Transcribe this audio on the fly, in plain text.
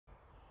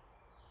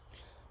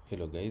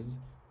Hello guys,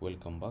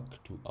 welcome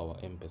back to our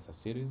Mpesa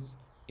series.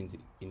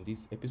 In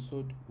this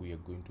episode, we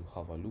are going to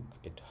have a look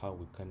at how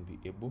we can be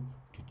able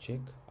to check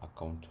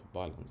account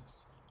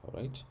balances. All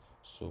right,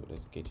 so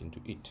let's get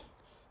into it.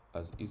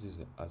 As is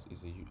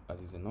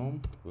a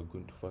norm, we're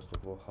going to first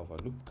of all have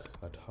a look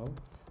at how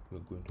we're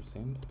going to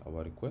send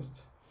our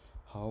request,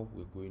 how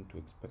we're going to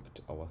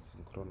expect our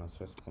synchronous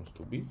response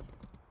to be.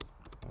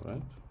 All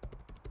right,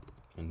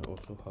 and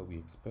also how we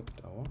expect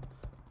our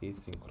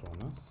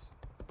asynchronous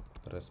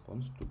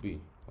response to be.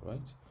 All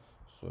right,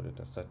 so let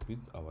us start with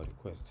our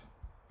request.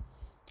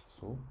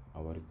 So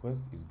our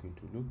request is going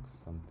to look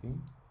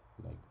something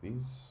like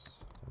this.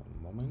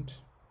 One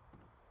moment.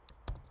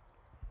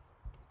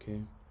 Okay,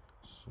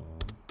 so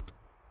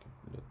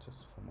let's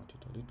just format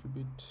it a little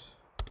bit.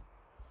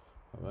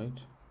 All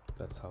right,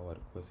 that's how our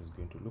request is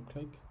going to look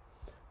like.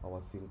 Our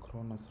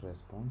synchronous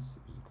response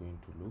is going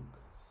to look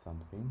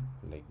something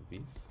like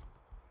this.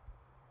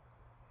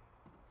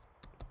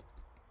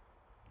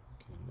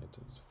 Okay, let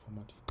us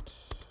format it.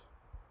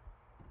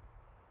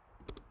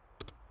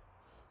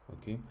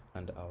 Okay,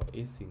 and our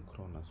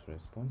asynchronous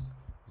response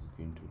is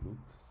going to look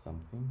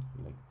something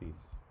like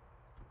this.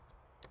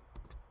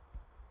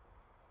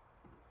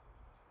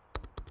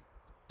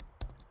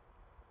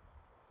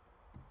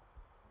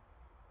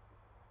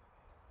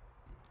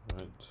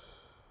 Right,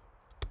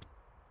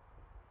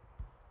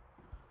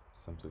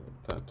 something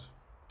like that.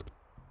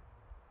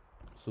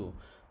 So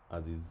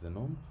as is the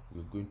norm,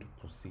 we're going to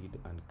proceed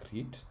and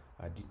create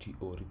a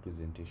DTO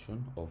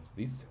representation of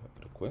this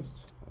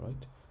request. All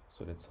right,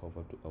 so let's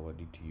hover to our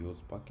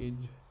DTOs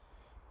package.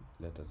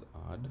 Let us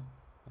add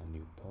a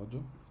new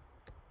pojo.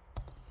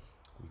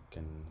 We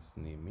can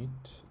name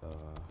it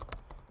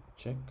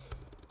check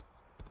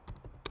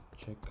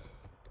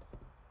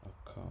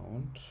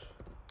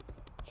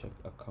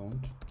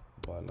account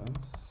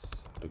balance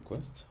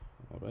request.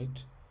 All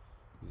right,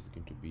 this is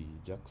going to be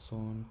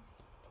Jackson.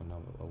 For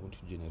now, I want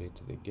to generate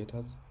the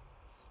getters,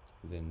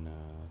 then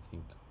I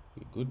think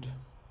we're good.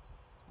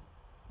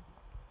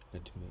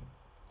 Let me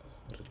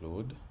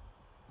reload.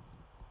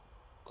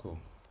 Cool.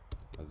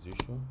 As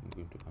usual, I'm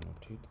going to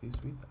annotate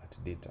this with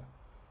 @data.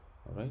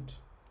 All right,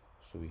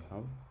 so we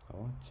have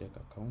our check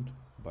account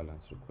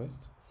balance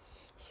request.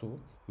 So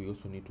we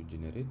also need to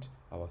generate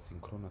our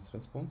synchronous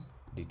response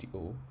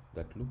DTO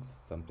that looks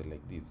something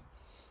like this.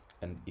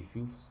 And if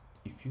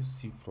you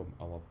see from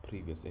our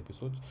previous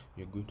episodes,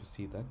 you're going to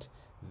see that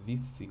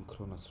this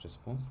synchronous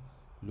response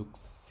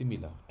looks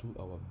similar to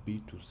our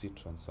B2C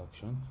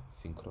transaction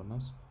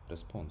synchronous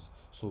response.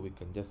 So we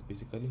can just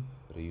basically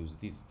reuse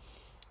this.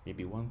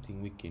 Maybe one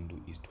thing we can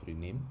do is to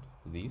rename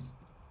this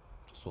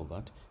so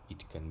that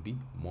it can be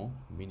more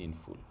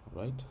meaningful,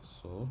 right?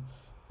 So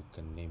we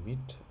can name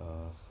it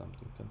something.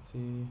 We can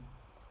say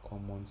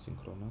common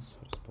synchronous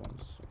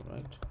response,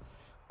 right?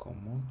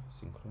 Common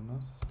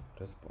synchronous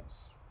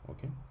response.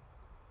 Okay,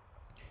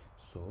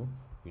 so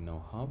we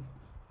now have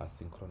a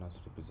synchronous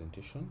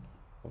representation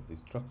of the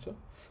structure.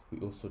 We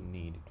also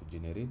need to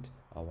generate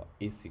our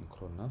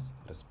asynchronous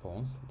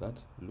response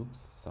that looks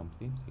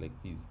something like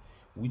this,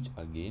 which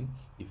again,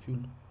 if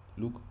you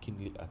look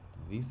keenly at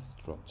this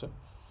structure,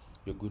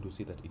 you're going to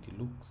see that it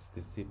looks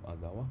the same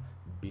as our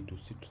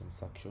B2C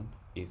transaction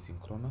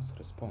asynchronous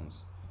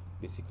response,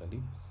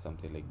 basically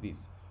something like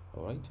this.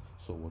 All right,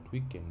 so what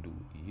we can do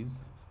is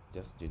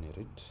just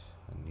generate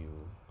a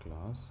new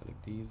class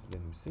like this.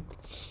 Let me see,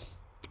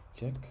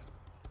 check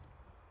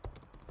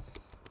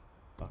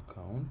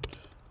account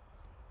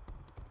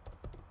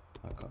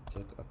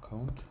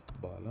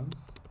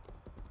balance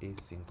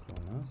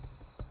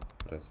asynchronous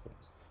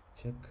response.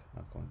 Check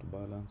account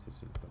balance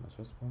asynchronous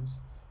response.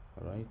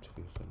 All right,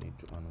 we also need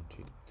to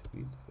annotate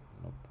with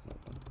not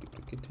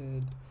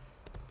duplicated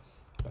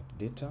but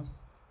data,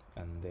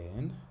 and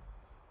then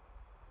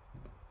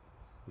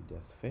we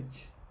just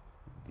fetch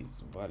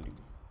this value.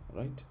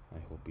 Right, I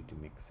hope it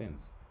makes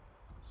sense.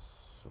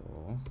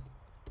 So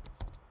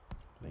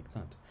like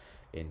that,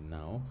 and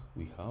now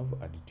we have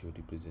a detailed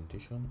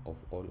representation of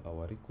all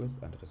our requests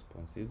and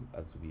responses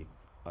as we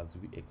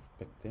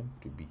expect them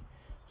to be.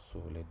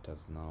 So let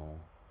us now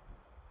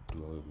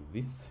do away with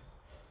this.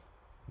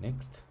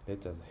 Next,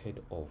 let us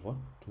head over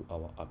to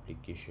our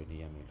application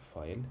YAML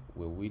file,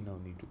 where we now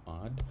need to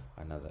add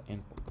another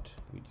endpoint,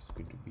 which is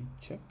going to be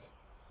check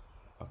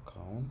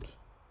account.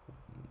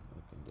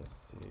 We can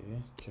just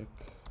say check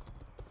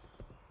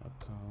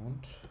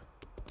account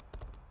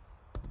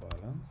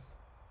balance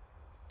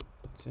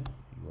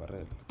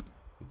URL,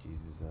 which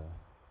is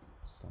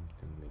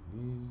something like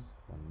this.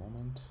 One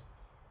moment,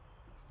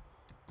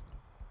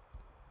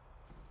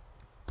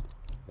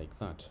 like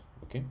that.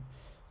 Okay,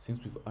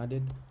 since we've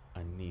added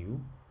a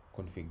new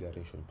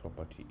configuration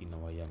property in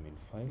our YAML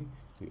file,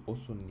 we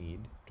also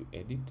need to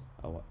edit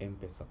our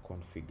Mpesa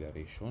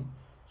configuration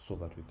so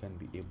that we can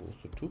be able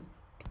also to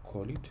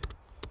call it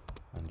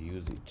and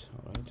use it.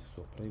 All right,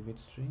 so private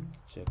string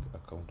check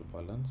account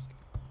balance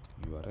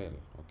URL.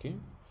 Okay,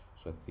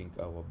 so I think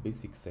our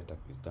basic setup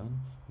is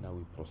done. Now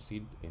we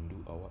proceed and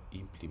do our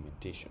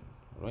implementation.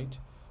 Right,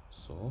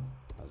 so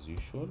as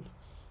usual,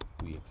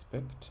 we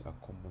expect a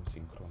common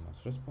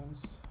synchronous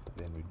response.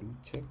 Then we do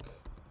check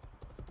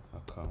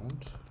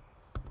account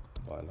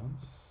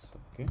balance.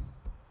 Okay,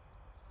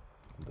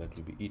 that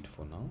will be it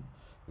for now.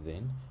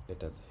 Then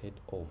let us head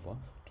over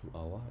to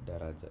our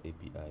Daraja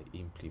API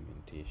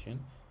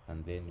implementation,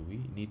 and then we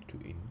need to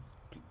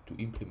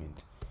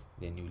implement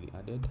the newly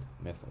added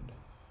method.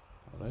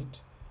 All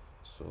right,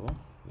 so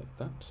like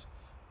that,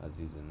 as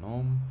is a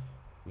norm,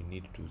 we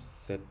need to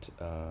set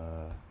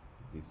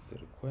this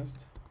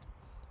request,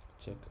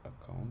 check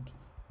account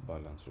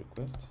balance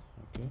request.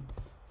 Okay,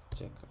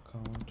 check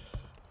account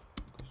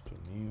equals to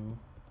new.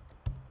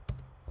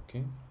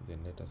 Okay, then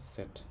let us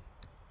set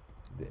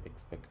the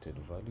expected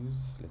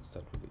values. Let's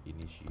start with the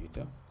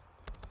initiator.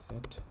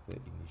 Set the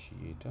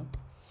initiator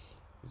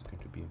is going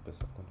to be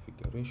Mpesa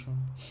configuration,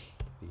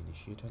 the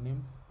initiator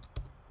name.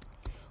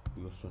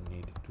 We also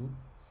need to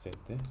set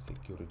the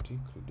security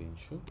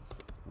credential,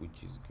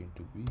 which is going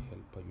to be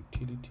helper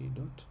utility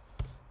dot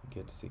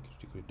get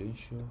security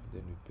credential.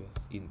 Then we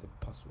pass in the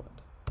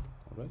password.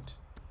 All right,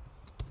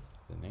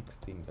 the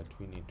next thing that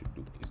we need to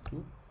do is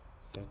to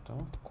set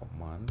our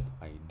command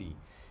ID,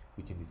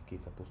 which in this case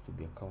is supposed to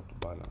be account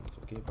balance.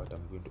 Okay, but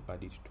I'm going to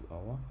add it to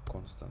our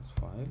constants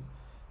file.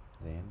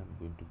 Then I'm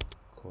going to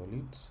call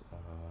it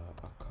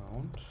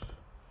account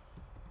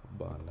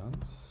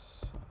balance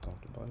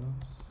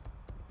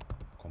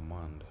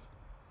command.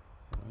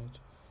 Right,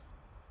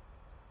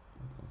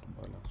 account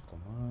balance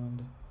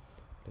command.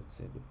 Let's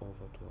head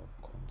over to our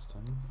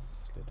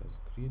constants. Let us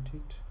create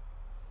it.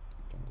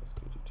 Let's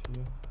create it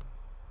here.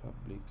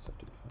 Public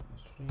certified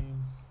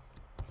string.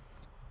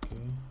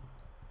 Okay,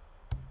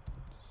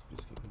 this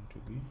is going to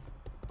be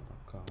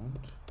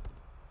account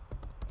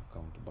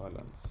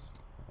balance.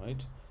 All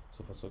right,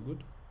 so far so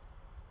good.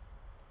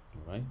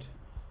 All right,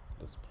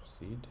 let's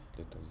proceed.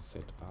 Let us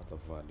set other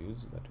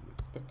values that we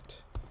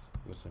expect.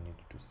 We also need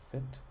to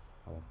set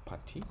our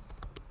party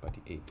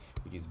A,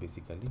 which is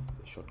basically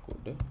the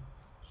shortcode.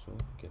 So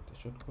get the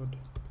shortcode.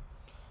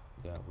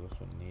 Yeah, we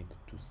also need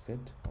to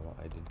set our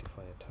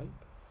identifier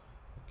type.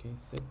 Okay,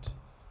 set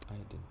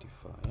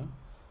identifier.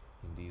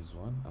 In this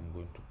one, I'm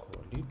going to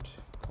call it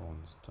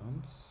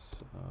constants.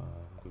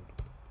 I'm going to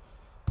put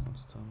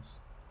constants.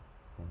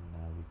 Then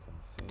we can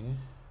say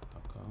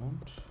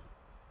account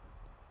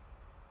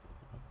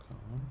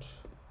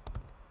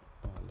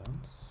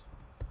balance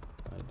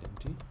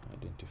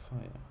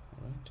identifier.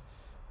 Right,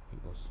 we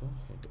also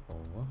head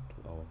over to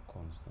our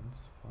constants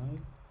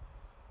file.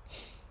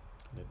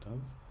 Let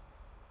us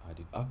add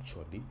it.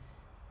 Actually,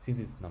 since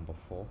it's number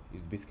 4,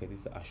 it's basically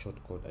this is a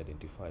shortcode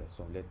identifier,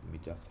 so let me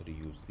just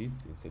reuse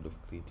this instead of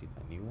creating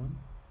a new one.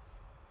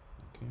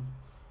 Okay,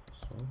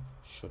 so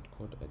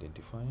shortcode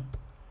identifier.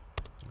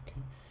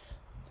 Okay,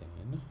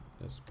 then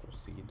let's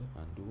proceed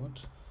and do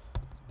what?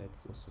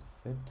 Let's also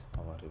set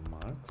our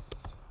remarks.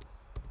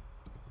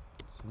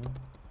 So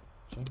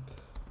check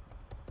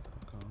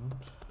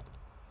account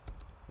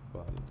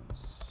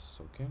balance.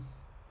 Okay,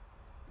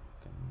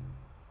 can name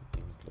it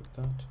like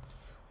that.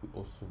 We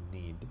also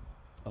need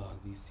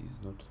this is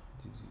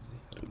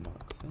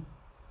remarks.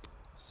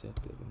 Set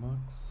the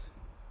remarks.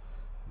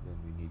 Then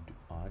we need to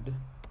add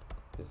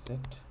the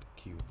set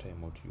queue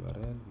timeout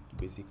URL, which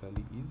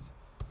basically is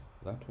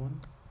that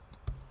one.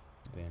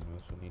 Then we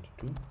also need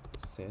to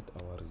set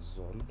our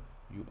resolved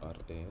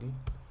URL,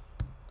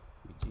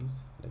 which is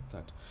like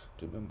that.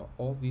 Remember,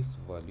 all these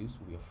values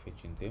we are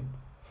fetching them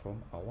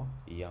from our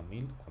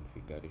YAML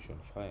configuration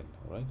file,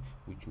 right,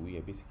 which we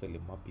are basically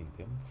mapping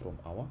them from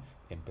our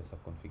Mpesa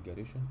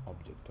configuration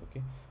object.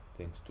 Okay,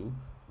 thanks to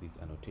these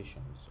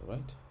annotations.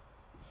 Right,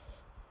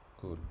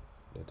 cool.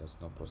 Let us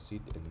now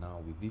proceed, and now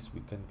with this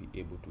we can be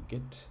able to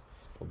get,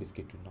 or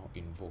basically to now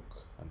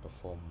invoke and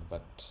perform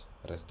that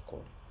REST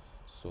call.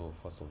 So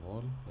first of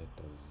all,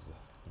 let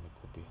me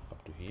copy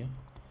up to here.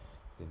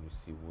 Then we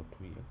see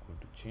what we are going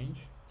to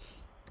change.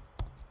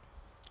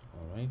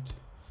 All right,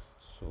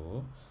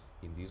 so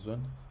in this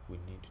one we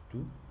need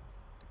to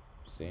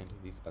send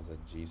this as a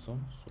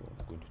JSON, so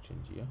I'm going to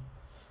change here.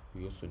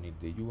 We also need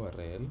the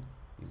URL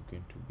is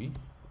going to be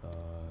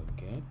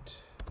get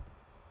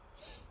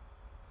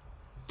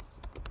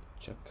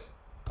check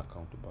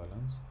account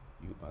balance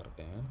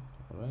URL.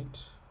 All right,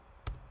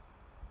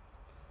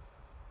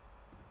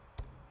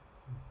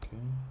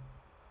 okay,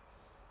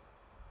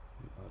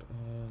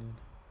 URL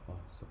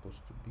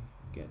supposed to be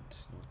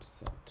get, not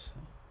set.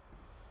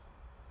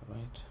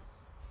 Right,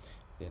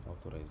 then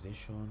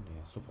authorization.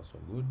 Yeah, so far so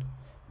good.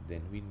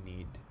 Then we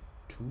need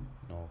to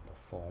now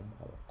perform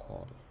our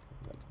call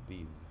like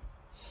this.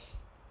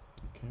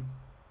 Okay,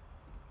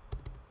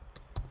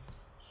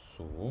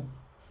 so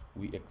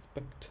we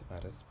expect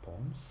a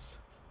response,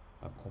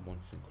 a common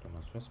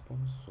synchronous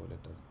response. So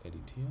let us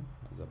edit here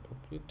as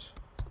appropriate.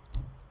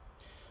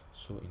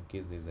 So in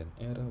case there's an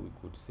error, we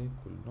could say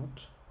could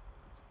not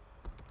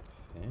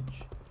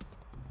fetch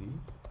the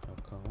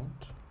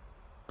account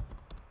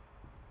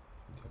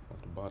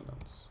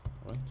balance.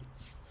 Right,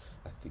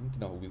 I think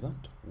now with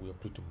that we are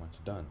pretty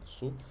much done.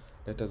 So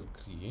let us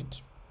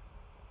create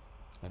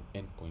an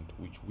endpoint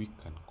which we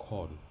can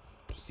call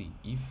to see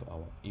if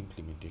our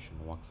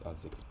implementation works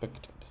as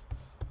expected.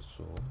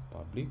 So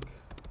public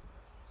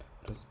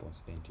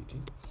response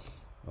entity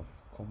of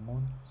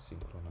common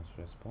synchronous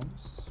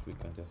response, we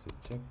can just say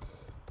check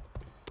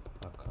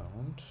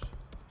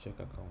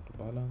account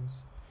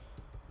balance.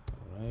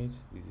 All right,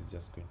 this is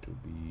just going to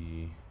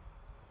be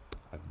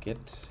a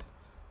get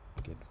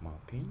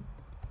mapping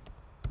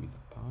with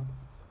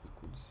path. We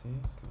could say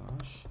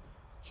slash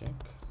check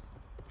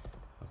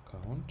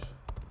account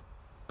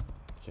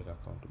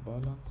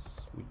balance,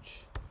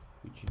 which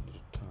in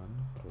return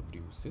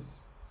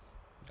produces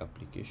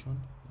application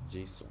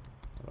JSON,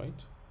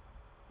 right?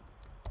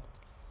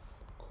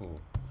 Cool.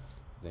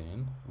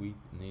 Then we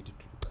need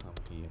to come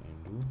here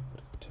and do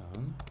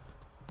return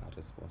a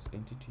response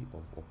entity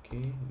of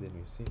okay. Then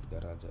we say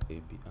Daraja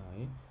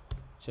API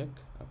check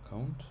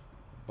account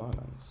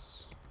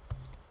balance.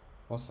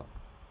 Awesome.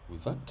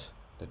 With that,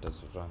 let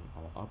us run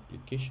our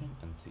application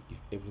and see if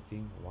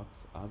everything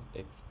works as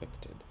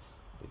expected.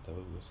 By the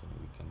way,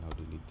 we can now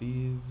delete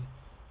these,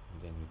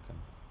 and then we can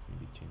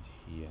maybe change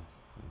here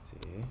and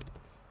say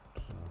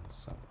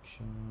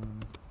transaction.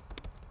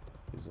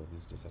 So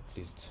this just at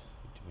least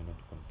it may not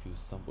confuse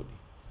somebody.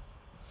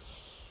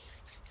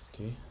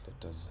 Okay,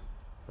 let us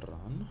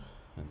run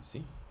and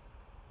see.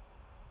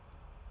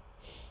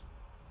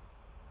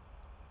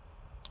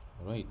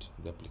 Alright,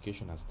 the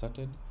application has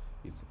started,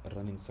 is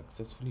running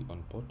successfully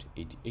on port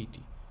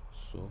 8080.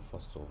 So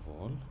first of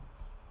all,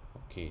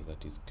 okay,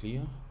 that is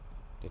clear.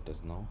 Let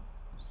us now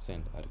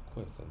send a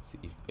request and see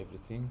if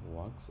everything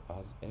works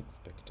as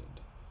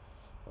expected.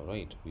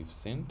 Alright, we've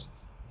sent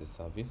the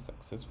service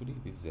successfully.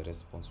 This is the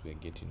response we are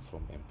getting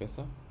from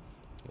Mpesa.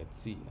 Let's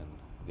see, and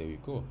there we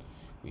go.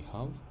 We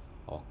have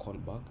our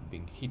callback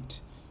being hit.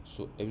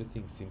 So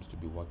everything seems to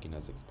be working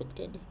as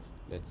expected.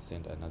 Let's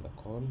send another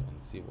call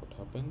and see what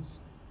happens.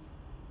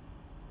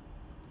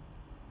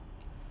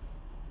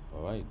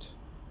 All right,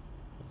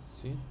 let's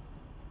see.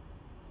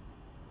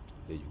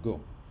 There you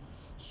go.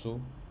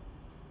 So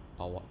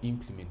our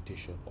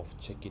implementation of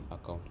checking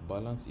account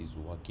balance is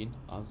working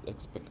as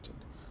expected.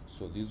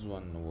 So this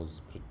one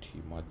was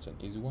pretty much an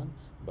easy one,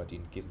 but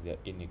in case there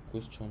are any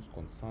questions,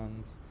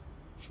 concerns,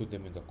 show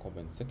them in the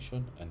comment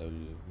section and I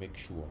will make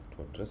sure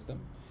to address them.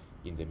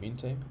 In the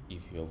meantime,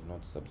 if you have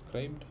not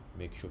subscribed,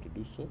 make sure to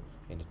do so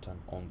and turn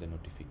on the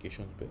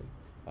notifications bell.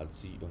 I'll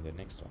see you on the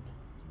next one.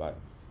 Bye.